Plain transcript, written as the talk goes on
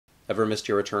Ever missed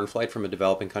your return flight from a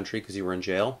developing country because you were in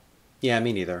jail? Yeah,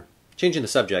 me neither. Changing the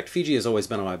subject, Fiji has always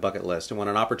been on my bucket list, and when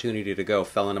an opportunity to go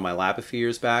fell into my lap a few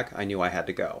years back, I knew I had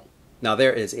to go. Now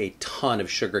there is a ton of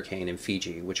sugarcane in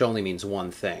Fiji, which only means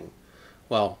one thing.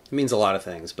 Well, it means a lot of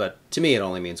things, but to me it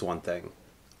only means one thing.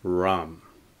 Rum.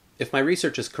 If my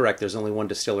research is correct, there's only one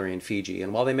distillery in Fiji,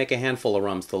 and while they make a handful of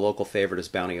rums, the local favorite is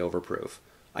Bounty Overproof.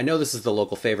 I know this is the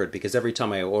local favorite because every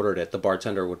time I ordered it, the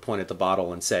bartender would point at the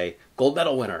bottle and say, "Gold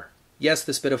medal winner." Yes,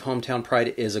 this bit of hometown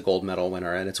pride is a gold medal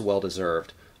winner, and it's well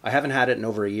deserved. I haven't had it in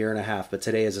over a year and a half, but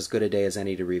today is as good a day as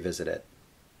any to revisit it.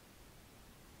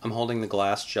 I'm holding the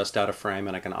glass just out of frame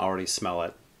and I can already smell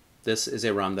it. This is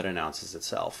a rum that announces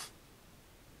itself.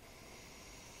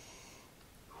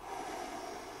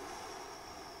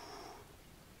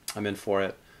 I'm in for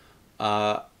it.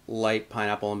 Light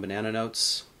pineapple and banana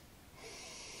notes.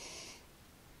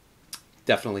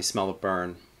 Definitely smell the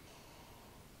burn.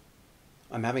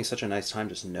 I'm having such a nice time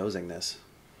just nosing this.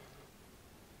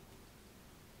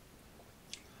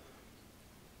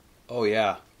 Oh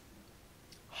yeah.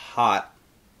 Hot.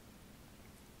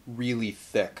 Really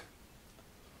thick.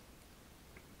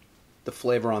 The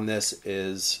flavor on this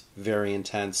is very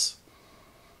intense.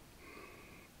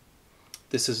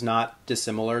 This is not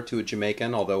dissimilar to a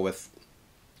Jamaican, although with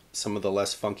some of the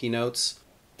less funky notes.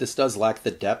 This does lack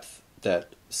the depth that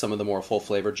some of the more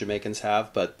full-flavored Jamaicans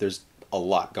have, but there's a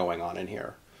lot going on in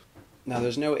here. Now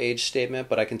there's no age statement,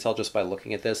 but I can tell just by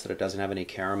looking at this that it doesn't have any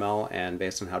caramel, and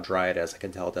based on how dry it is, I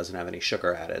can tell it doesn't have any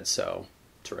sugar added, so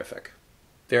terrific.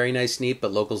 Very nice neat,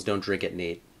 but locals don't drink it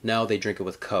neat. No, they drink it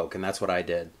with Coke, and that's what I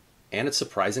did. And it's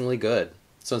surprisingly good.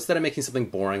 So instead of making something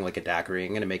boring like a daiquiri,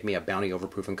 I'm going to make me a Bounty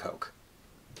Overproof and Coke.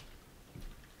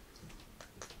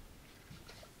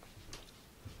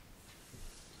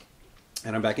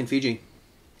 And I'm back in Fiji,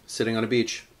 sitting on a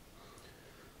beach.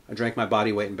 I drank my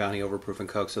body weight in Bounty Overproof and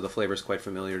Coke, so the flavor is quite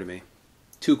familiar to me.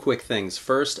 Two quick things.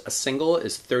 First, a single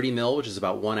is 30 ml, which is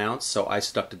about 1 ounce, so I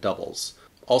stuck to doubles.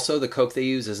 Also, the Coke they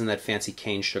use isn't that fancy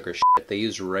cane sugar shit. They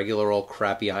use regular old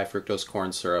crappy high fructose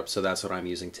corn syrup, so that's what I'm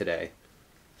using today.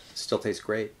 Still tastes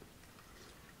great.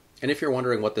 And if you're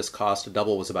wondering what this cost, a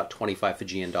double was about 25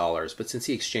 Fijian dollars, but since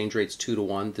the exchange rate's 2 to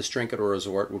 1, this drink at a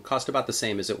resort would cost about the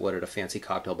same as it would at a fancy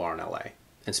cocktail bar in LA.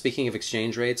 And speaking of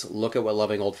exchange rates, look at what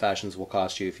loving old fashions will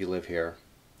cost you if you live here.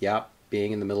 Yeah,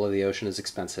 being in the middle of the ocean is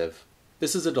expensive.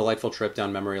 This is a delightful trip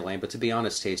down memory lane, but to be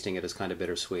honest, tasting it is kind of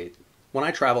bittersweet. When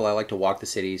I travel, I like to walk the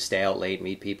city, stay out late,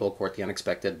 meet people, court the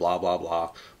unexpected, blah blah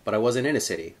blah, but I wasn't in a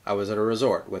city. I was at a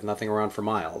resort with nothing around for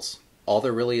miles. All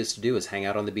there really is to do is hang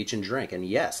out on the beach and drink, and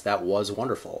yes, that was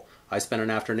wonderful. I spent an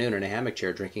afternoon in a hammock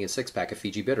chair drinking a 6-pack of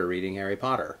Fiji Bitter reading Harry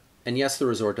Potter. And yes, the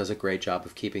resort does a great job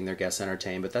of keeping their guests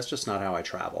entertained, but that's just not how I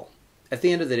travel. At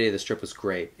the end of the day, this trip was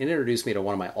great. It introduced me to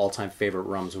one of my all-time favorite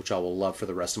rums, which I will love for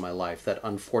the rest of my life, that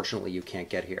unfortunately you can't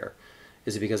get here.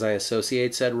 Is it because I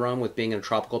associate said rum with being in a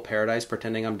tropical paradise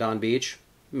pretending I'm Don Beach?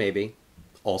 Maybe.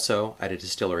 Also, I had a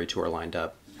distillery tour lined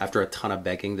up. After a ton of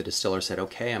begging, the distiller said,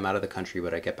 "Okay, I'm out of the country,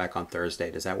 but I get back on Thursday.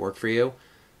 Does that work for you?"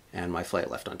 And my flight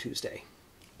left on Tuesday.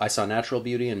 I saw natural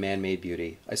beauty and man-made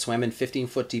beauty. I swam in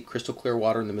 15-foot deep crystal clear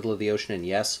water in the middle of the ocean and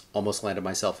yes, almost landed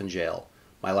myself in jail.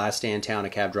 My last day in town, a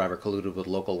cab driver colluded with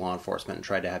local law enforcement and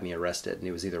tried to have me arrested, and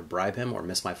it was either bribe him or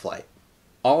miss my flight.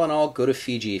 All in all, go to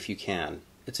Fiji if you can.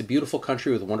 It's a beautiful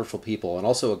country with wonderful people and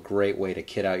also a great way to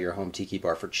kid out your home tiki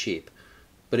bar for cheap.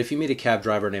 But if you meet a cab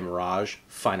driver named Raj,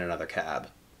 find another cab.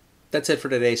 That's it for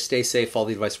today. Stay safe. Follow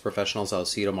the advice of professionals. I'll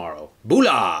see you tomorrow.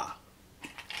 Boolah!